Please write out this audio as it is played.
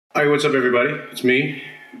Hi, what's up everybody? It's me,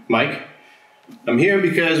 Mike. I'm here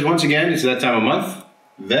because once again, it's that time of month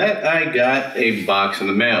that I got a box in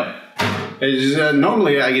the mail.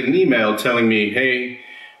 Normally I get an email telling me, hey,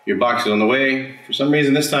 your box is on the way. For some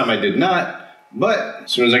reason this time I did not, but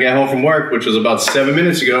as soon as I got home from work, which was about 7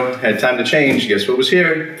 minutes ago, had time to change, guess what was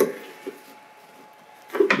here?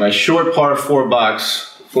 My short par 4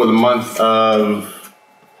 box for the month of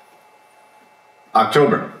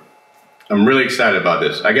October. I'm really excited about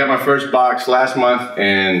this. I got my first box last month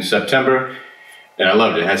in September, and I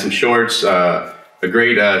loved it. It had some shorts, a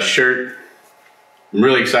great shirt. I'm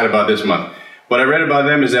really excited about this month. What I read about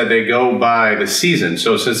them is that they go by the season.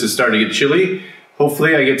 So since it's starting to get chilly,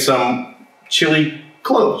 hopefully I get some chilly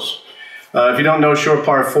clothes. If you don't know, Short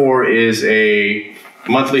Par 4 is a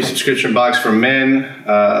monthly subscription box for men,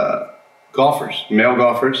 golfers, male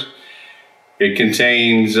golfers. It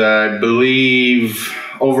contains, I believe,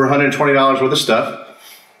 over $120 worth of stuff.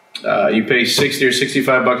 You pay 60 or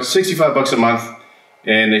 65 bucks, 65 bucks a month,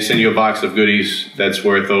 and they send you a box of goodies that's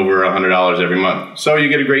worth over $100 every month. So you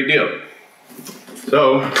get a great deal.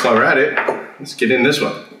 So while we're at it, let's get in this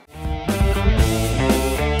one.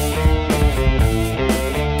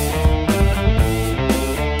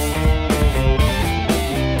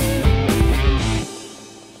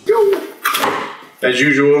 As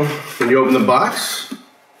usual, when you open the box,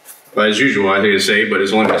 well, as usual, I hate to say, but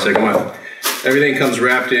it's only my second month. Everything comes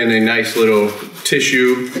wrapped in a nice little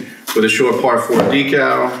tissue with a Short Par 4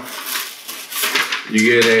 decal. You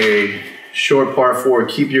get a Short Par 4,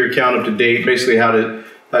 keep your account up to date, basically how to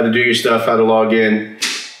do your stuff, how to log in,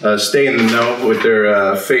 stay in the know with their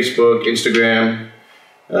Facebook, Instagram,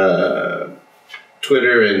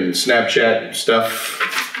 Twitter, and Snapchat stuff,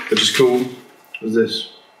 which is cool. What's this?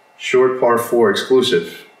 Short Par 4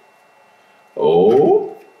 exclusive.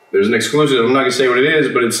 Oh, there's an exclusive. I'm not gonna say what it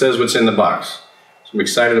is, but it says what's in the box. So I'm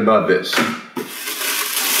excited about this. Open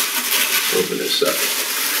this up.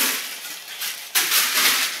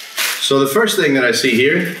 So the first thing that I see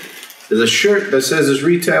here is a shirt that says it's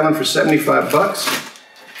retailing for 75 bucks.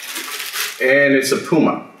 And it's a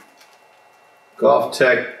Puma Golf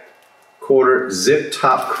Tech quarter zip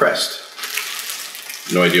top crest.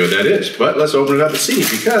 No idea what that is, but let's open it up and see,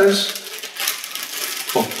 because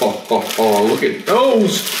look at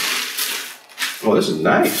those. Oh, this is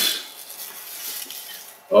nice.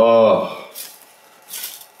 Oh,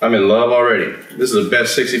 I'm in love already. This is the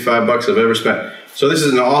best 65 bucks I've ever spent. So this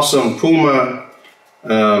is an awesome Puma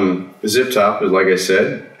zip top, like I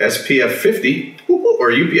said, SPF 50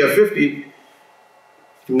 or UPF 50.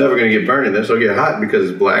 I'm never gonna get burned in this. I'll get hot because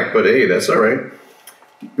it's black, but hey, that's all right.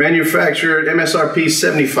 Manufactured, MSRP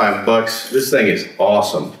 75 bucks. This thing is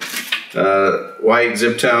awesome. White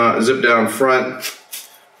zip down front,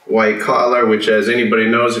 white collar, which, as anybody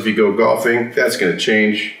knows, if you go golfing, that's gonna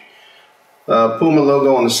change. Puma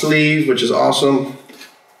logo on the sleeve, which is awesome.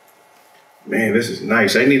 Man, this is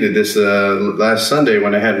nice. I needed this last Sunday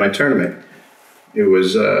when I had my tournament. It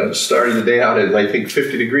was started the day out at, I think,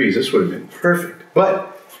 50 degrees. This would have been perfect.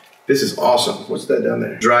 But this is awesome. What's that down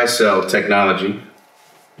there? Dry cell technology.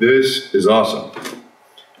 This is awesome.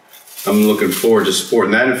 I'm looking forward to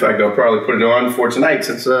sporting that. In fact, I'll probably put it on for tonight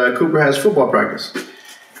since Cooper has football practice.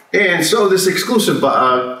 And so this exclusive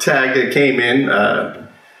tag that came in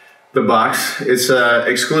the box, it's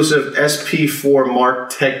exclusive SP4 Mark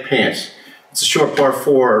Tech pants. It's a Short Par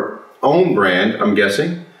 4 own brand, I'm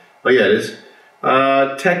guessing. Oh yeah, it is.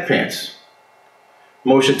 Tech pants.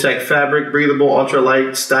 Motion Tech fabric, breathable,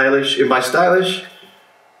 ultralight, stylish. And by stylish,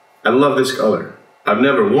 I love this color. I've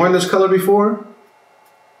never worn this color before,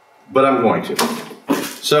 but I'm going to.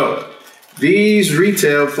 So these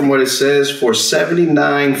retail, from what it says, for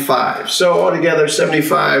 $79.5. So altogether,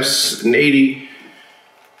 $75 and $80,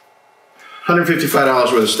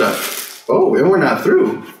 $155 worth of stuff. Oh, and we're not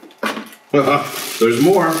through. There's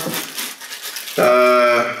more.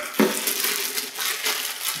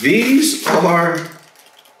 These are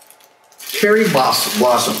cherry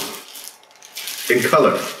blossom in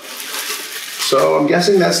color. So I'm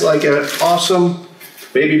guessing that's like an awesome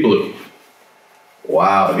baby blue.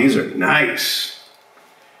 Wow, these are nice.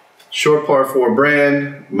 Short Par 4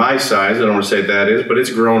 brand, my size, I don't want to say what that is, but it's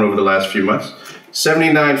grown over the last few months.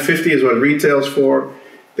 $79.50 is what it retails for.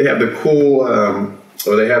 They have the cool,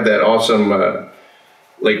 or they have that awesome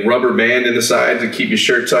like rubber band in the side to keep your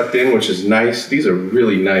shirt tucked in, which is nice. These are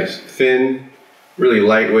really nice. Thin, really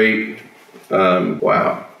lightweight.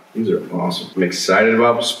 Wow. These are awesome. I'm excited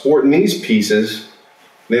about sporting these pieces.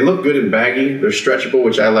 They look good and baggy. They're stretchable,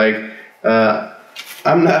 which I like.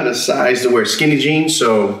 I'm not a size to wear skinny jeans,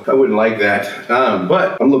 so I wouldn't like that.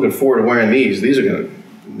 But I'm looking forward to wearing these. These are gonna be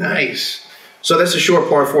nice. So that's a short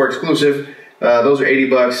par 4 exclusive. Those are 80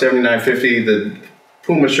 bucks, 79.50. The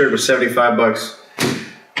Puma shirt was 75 bucks,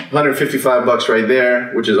 155 bucks right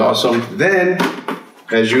there, which is awesome. Then,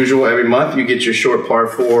 as usual, every month you get your short par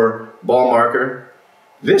 4 ball marker.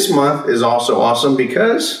 This month is also awesome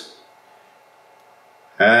because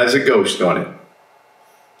it has a ghost on it.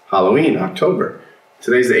 Halloween, October.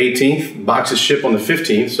 Today's the 18th. Boxes ship on the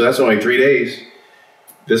 15th, so that's only 3 days.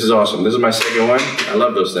 This is awesome. This is my second one. I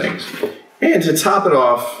love those things. And to top it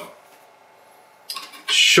off,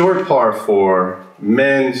 short par 4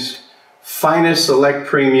 men's finest select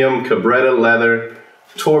premium Cabretta leather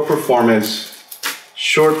tour performance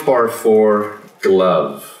short par 4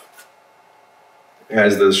 glove. It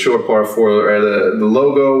has the short par 4 or the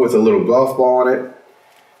logo with a little golf ball on it.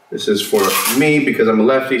 This is for me because I'm a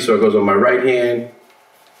lefty, so it goes on my right hand.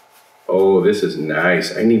 Oh, this is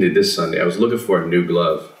nice. I needed this Sunday. I was looking for a new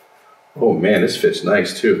glove. Oh man, this fits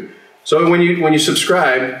nice too. So when you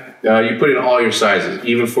subscribe, you put in all your sizes,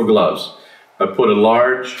 even for gloves. I put a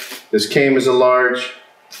large. This came as a large.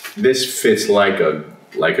 This fits like a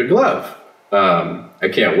glove. I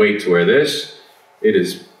can't wait to wear this. It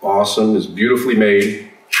is awesome. It's beautifully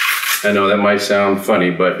made. I know that might sound funny,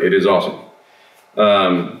 but it is awesome.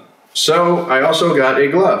 So I also got a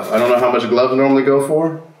glove. I don't know how much gloves normally go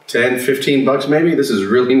for. 10, 15 bucks maybe. This is a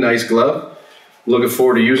really nice glove. Looking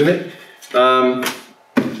forward to using it.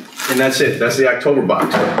 And that's it. That's the October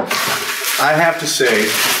box. I have to say,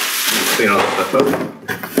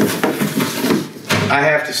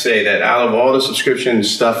 that out of all the subscription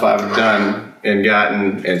stuff I've done and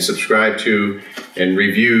gotten and subscribed to and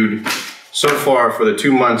reviewed so far for the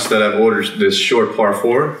 2 months that I've ordered this short par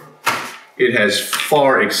 4, it has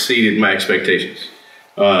far exceeded my expectations.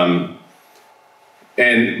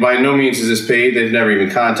 And by no means is this paid. They've never even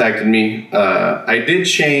contacted me. I did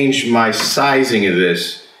change my sizing of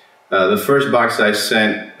this. The first box I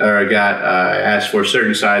sent, or I got, I asked for a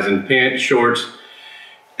certain size in pants, shorts,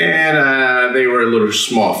 and they were a little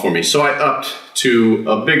small for me. So I upped to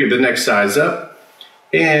the next size up,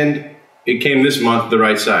 and it came this month the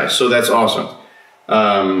right size. So that's awesome.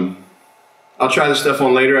 I'll try this stuff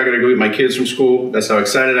on later. I gotta go get my kids from school. That's how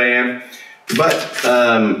excited I am. But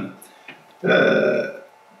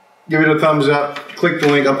give it a thumbs up, click the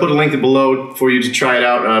link. I'll put a link below for you to try it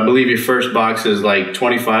out. I believe your first box is like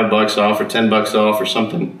 25 bucks off or 10 bucks off or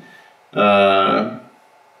something. I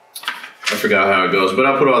forgot how it goes, but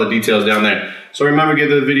I'll put all the details down there. So remember, give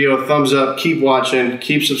the video a thumbs up, keep watching,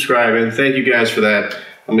 keep subscribing. Thank you guys for that.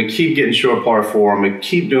 I'm gonna keep getting short par 4. I'm gonna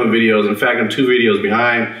keep doing videos. In fact, I'm 2 videos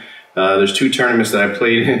behind. There's 2 tournaments that I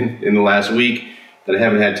played in the last week that I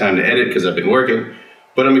haven't had time to edit because I've been working,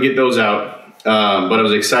 but I'm gonna get those out. But I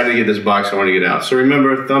was excited to get this box. I want to get out. So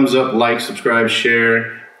remember, thumbs up, like, subscribe,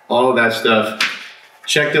 share, all of that stuff.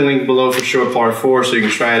 Check the link below for short par 4 so you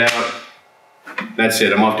can try it out. That's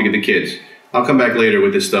it. I'm off to get the kids. I'll come back later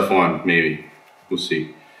with this stuff on, maybe. We'll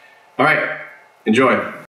see. All right. Enjoy.